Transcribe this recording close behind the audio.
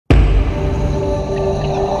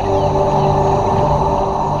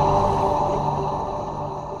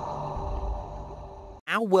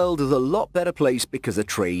world is a lot better place because of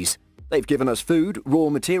trees. They've given us food, raw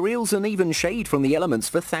materials, and even shade from the elements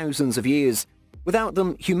for thousands of years. Without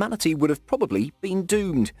them, humanity would have probably been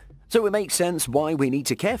doomed. So it makes sense why we need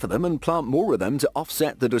to care for them and plant more of them to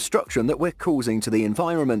offset the destruction that we're causing to the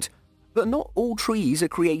environment. But not all trees are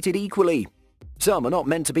created equally. Some are not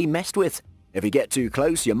meant to be messed with. If you get too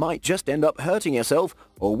close, you might just end up hurting yourself,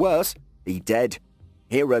 or worse, be dead.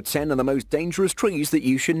 Here are 10 of the most dangerous trees that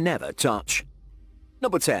you should never touch.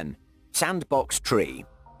 Number 10. Sandbox tree.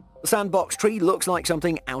 The sandbox tree looks like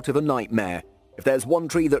something out of a nightmare. If there's one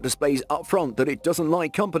tree that displays up front that it doesn't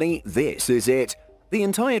like company, this is it. The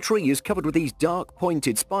entire tree is covered with these dark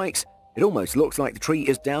pointed spikes. It almost looks like the tree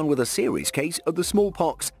is down with a serious case of the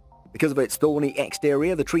smallpox. Because of its thorny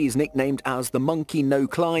exterior, the tree is nicknamed as the monkey no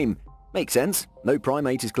climb. Makes sense. No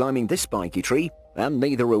primate is climbing this spiky tree, and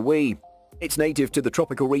neither are we. It's native to the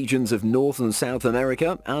tropical regions of North and South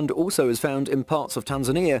America and also is found in parts of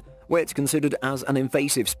Tanzania, where it's considered as an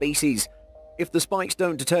invasive species. If the spikes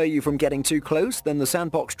don't deter you from getting too close, then the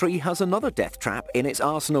sandbox tree has another death trap in its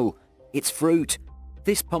arsenal. It's fruit.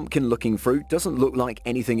 This pumpkin-looking fruit doesn't look like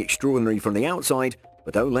anything extraordinary from the outside,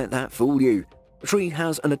 but don't let that fool you. The tree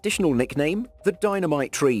has an additional nickname, the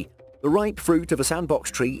dynamite tree. The ripe fruit of a sandbox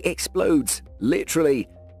tree explodes, literally.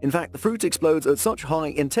 In fact, the fruit explodes at such high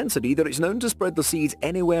intensity that it's known to spread the seeds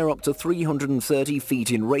anywhere up to 330 feet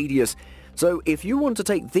in radius. So if you want to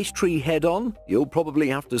take this tree head-on, you'll probably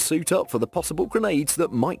have to suit up for the possible grenades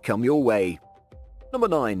that might come your way. Number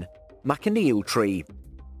 9. Maconoil tree.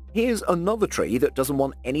 Here's another tree that doesn't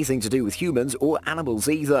want anything to do with humans or animals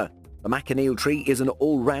either. The maconoil tree is an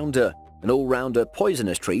all-rounder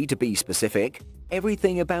poisonous tree to be specific.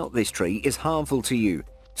 Everything about this tree is harmful to you.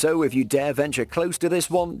 So if you dare venture close to this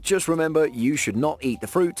one, just remember you should not eat the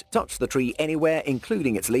fruit, touch the tree anywhere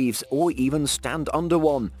including its leaves, or even stand under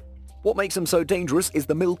one. What makes them so dangerous is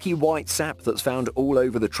the milky white sap that's found all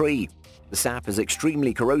over the tree. The sap is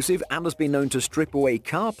extremely corrosive and has been known to strip away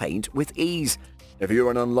car paint with ease. If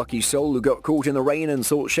you're an unlucky soul who got caught in the rain and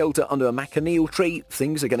sought shelter under a maconoil tree,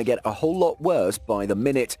 things are going to get a whole lot worse by the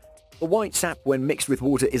minute. The white sap when mixed with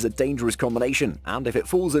water is a dangerous combination, and if it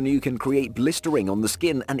falls on you can create blistering on the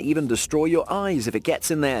skin and even destroy your eyes if it gets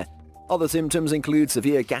in there. Other symptoms include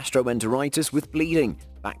severe gastroenteritis with bleeding,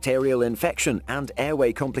 bacterial infection, and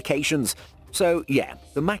airway complications. So yeah,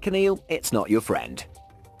 the maconoil, it's not your friend.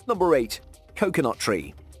 Number 8. Coconut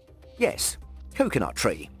tree. Yes, coconut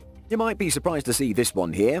tree. You might be surprised to see this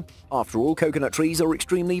one here. After all, coconut trees are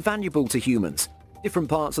extremely valuable to humans. Different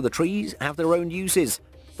parts of the trees have their own uses.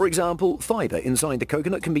 For example, fiber inside the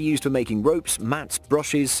coconut can be used for making ropes, mats,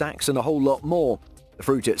 brushes, sacks, and a whole lot more. The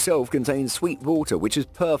fruit itself contains sweet water, which is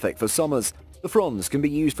perfect for summers. The fronds can be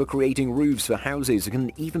used for creating roofs for houses and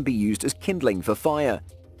can even be used as kindling for fire.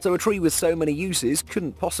 So a tree with so many uses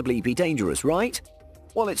couldn't possibly be dangerous, right?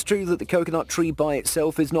 While it's true that the coconut tree by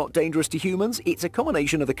itself is not dangerous to humans, it's a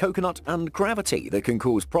combination of the coconut and gravity that can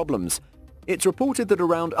cause problems. It's reported that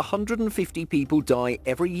around 150 people die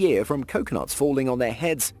every year from coconuts falling on their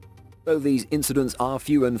heads. Though these incidents are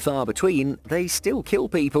few and far between, they still kill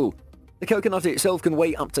people. The coconut itself can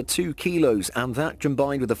weigh up to 2 kilos, and that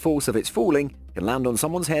combined with the force of its falling can land on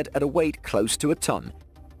someone's head at a weight close to a ton.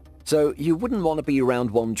 So you wouldn't want to be around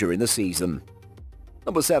one during the season.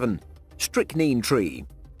 Number 7. Strychnine tree.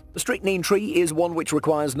 The strychnine tree is one which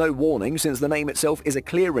requires no warning since the name itself is a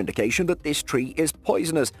clear indication that this tree is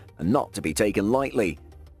poisonous and not to be taken lightly.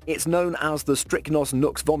 It's known as the Strychnos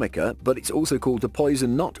nux vomica, but it's also called the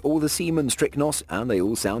poison knot or the semen strychnos, and they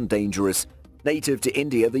all sound dangerous. Native to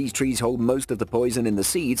India, these trees hold most of the poison in the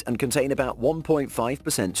seeds and contain about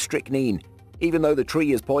 1.5% strychnine. Even though the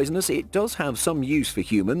tree is poisonous, it does have some use for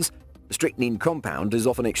humans. The strychnine compound is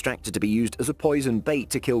often extracted to be used as a poison bait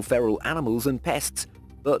to kill feral animals and pests.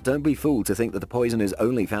 But don't be fooled to think that the poison is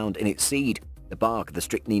only found in its seed. The bark of the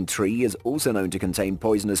strychnine tree is also known to contain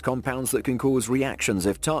poisonous compounds that can cause reactions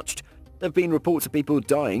if touched. There have been reports of people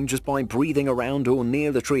dying just by breathing around or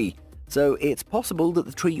near the tree. So it's possible that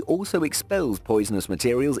the tree also expels poisonous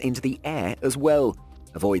materials into the air as well.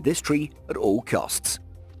 Avoid this tree at all costs.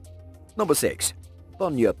 Number 6.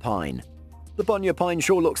 Bunya pine. The bunya pine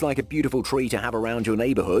sure looks like a beautiful tree to have around your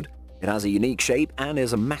neighborhood. It has a unique shape and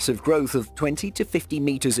is a massive growth of 20 to 50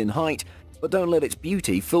 meters in height, but don't let its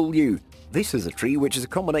beauty fool you. This is a tree which is a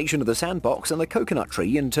combination of the sandbox and the coconut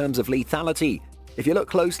tree in terms of lethality. If you look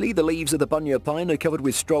closely, the leaves of the bunya pine are covered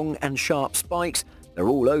with strong and sharp spikes. They're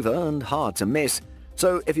all over and hard to miss.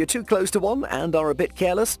 So if you're too close to one and are a bit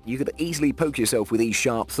careless, you could easily poke yourself with these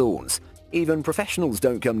sharp thorns. Even professionals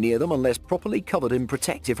don't come near them unless properly covered in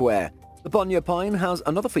protective wear. The bunya pine has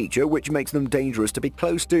another feature which makes them dangerous to be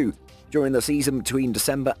close to. During the season between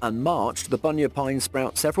December and March, the bunya pine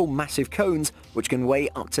sprouts several massive cones which can weigh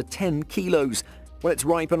up to 10 kilos. When it's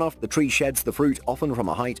ripe enough, the tree sheds the fruit often from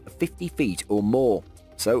a height of 50 feet or more.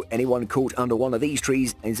 So anyone caught under one of these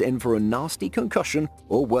trees is in for a nasty concussion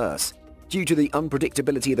or worse. Due to the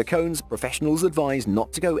unpredictability of the cones, professionals advise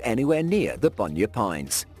not to go anywhere near the bunya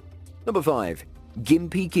pines. Number 5.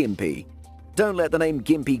 Gimpy Gimpy. Don't let the name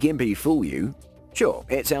Gimpy Gimpy fool you. Sure,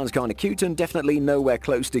 it sounds kinda cute and definitely nowhere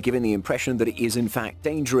close to giving the impression that it is in fact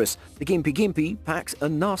dangerous. The Gimpy Gimpy packs a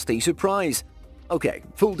nasty surprise. Okay,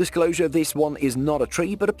 full disclosure, this one is not a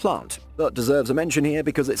tree but a plant, but deserves a mention here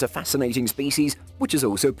because it's a fascinating species which is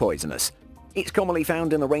also poisonous. It's commonly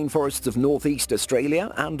found in the rainforests of northeast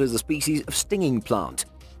Australia and is a species of stinging plant.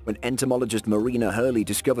 When entomologist Marina Hurley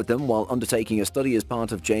discovered them while undertaking a study as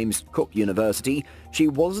part of James Cook University, she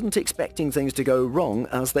wasn't expecting things to go wrong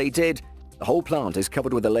as they did. The whole plant is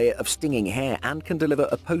covered with a layer of stinging hair and can deliver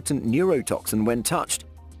a potent neurotoxin when touched.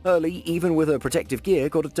 Hurley, even with her protective gear,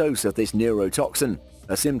 got a dose of this neurotoxin.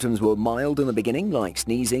 Her symptoms were mild in the beginning, like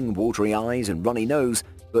sneezing, watery eyes and runny nose,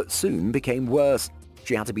 but soon became worse.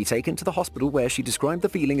 She had to be taken to the hospital where she described the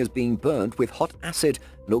feeling as being burnt with hot acid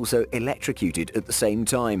and also electrocuted at the same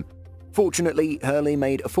time. Fortunately, Hurley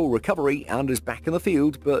made a full recovery and is back in the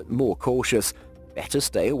field, but more cautious. Better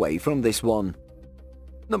stay away from this one.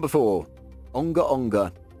 Number 4. Onga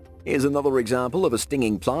Onga. Here's another example of a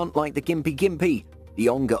stinging plant like the Gimpy Gimpy. The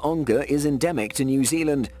Onga Onga is endemic to New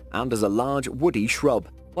Zealand and is a large woody shrub.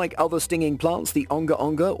 Like other stinging plants, the Onga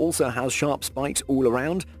Onga also has sharp spikes all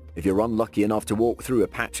around. If you're unlucky enough to walk through a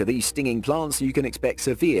patch of these stinging plants, you can expect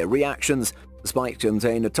severe reactions. The spikes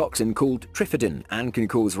contain a toxin called trifidin and can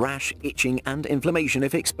cause rash, itching and inflammation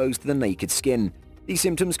if exposed to the naked skin. These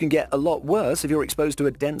symptoms can get a lot worse if you're exposed to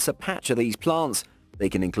a denser patch of these plants. They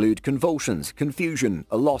can include convulsions, confusion,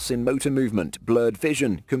 a loss in motor movement, blurred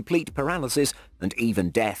vision, complete paralysis, and even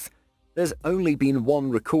death. There's only been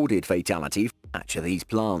one recorded fatality for a patch of these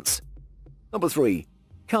plants. Number 3.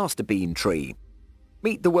 Castor bean tree.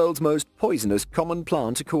 Meet the world's most poisonous common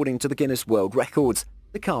plant according to the Guinness World Records,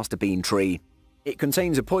 the castor bean tree. It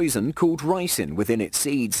contains a poison called ricin within its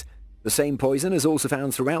seeds. The same poison is also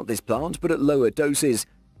found throughout this plant, but at lower doses.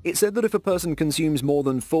 It's said that if a person consumes more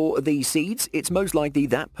than 4 of these seeds, it's most likely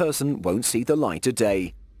that person won't see the light of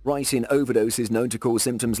day. Ricin overdose is known to cause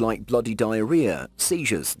symptoms like bloody diarrhea,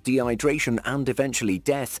 seizures, dehydration, and eventually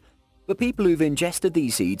death. But people who've ingested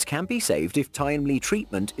these seeds can be saved if timely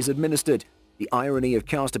treatment is administered. The irony of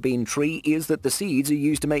castor bean tree is that the seeds are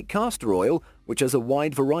used to make castor oil, which has a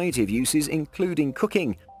wide variety of uses including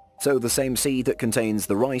cooking. So the same seed that contains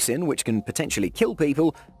the ricin, which can potentially kill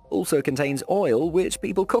people, also contains oil which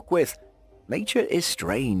people cook with. Nature is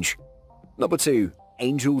strange. Number 2.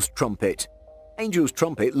 Angel's trumpet. Angel's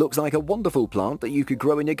trumpet looks like a wonderful plant that you could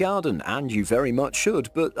grow in your garden, and you very much should,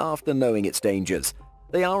 but after knowing its dangers.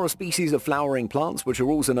 They are a species of flowering plants which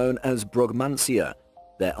are also known as brugmansia.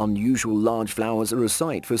 Their unusual large flowers are a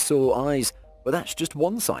sight for sore eyes, but that's just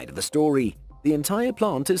one side of the story. The entire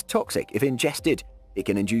plant is toxic if ingested. It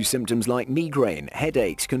can induce symptoms like migraine,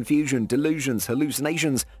 headaches, confusion, delusions,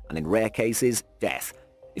 hallucinations, and in rare cases, death.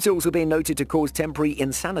 It's also been noted to cause temporary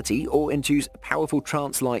insanity or induce a powerful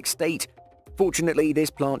trance-like state. Fortunately,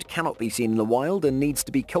 this plant cannot be seen in the wild and needs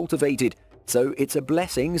to be cultivated, so it's a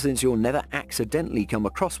blessing since you'll never accidentally come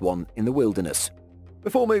across one in the wilderness.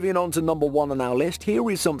 Before moving on to number 1 on our list, here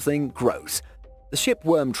is something gross. The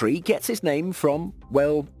shipworm tree gets its name from,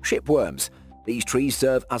 well, shipworms. These trees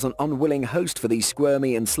serve as an unwilling host for these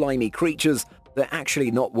squirmy and slimy creatures. They're actually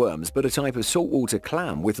not worms, but a type of saltwater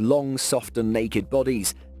clam with long, soft and naked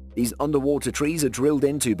bodies. These underwater trees are drilled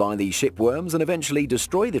into by these shipworms and eventually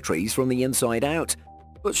destroy the trees from the inside out.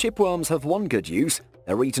 But shipworms have one good use.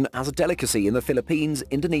 They're eaten as a delicacy in the Philippines,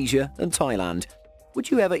 Indonesia and Thailand. Would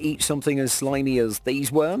you ever eat something as slimy as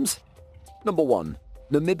these worms? Number 1.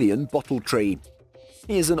 Namibian bottle tree.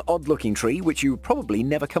 Here's an odd-looking tree which you probably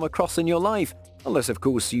never come across in your life, unless of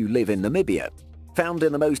course you live in Namibia. Found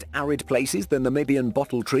in the most arid places, the Namibian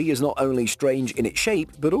bottle tree is not only strange in its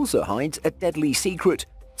shape, but also hides a deadly secret.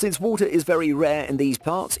 Since water is very rare in these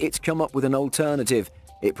parts, it's come up with an alternative.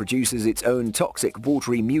 It produces its own toxic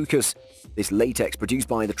watery mucus. This latex produced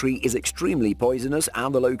by the tree is extremely poisonous,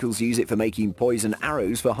 and the locals use it for making poison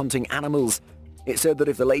arrows for hunting animals. It's said that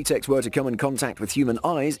if the latex were to come in contact with human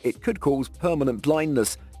eyes, it could cause permanent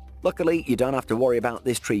blindness. Luckily, you don't have to worry about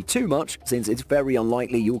this tree too much, since it's very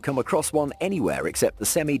unlikely you'll come across one anywhere except the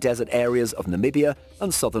semi-desert areas of Namibia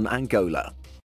and southern Angola.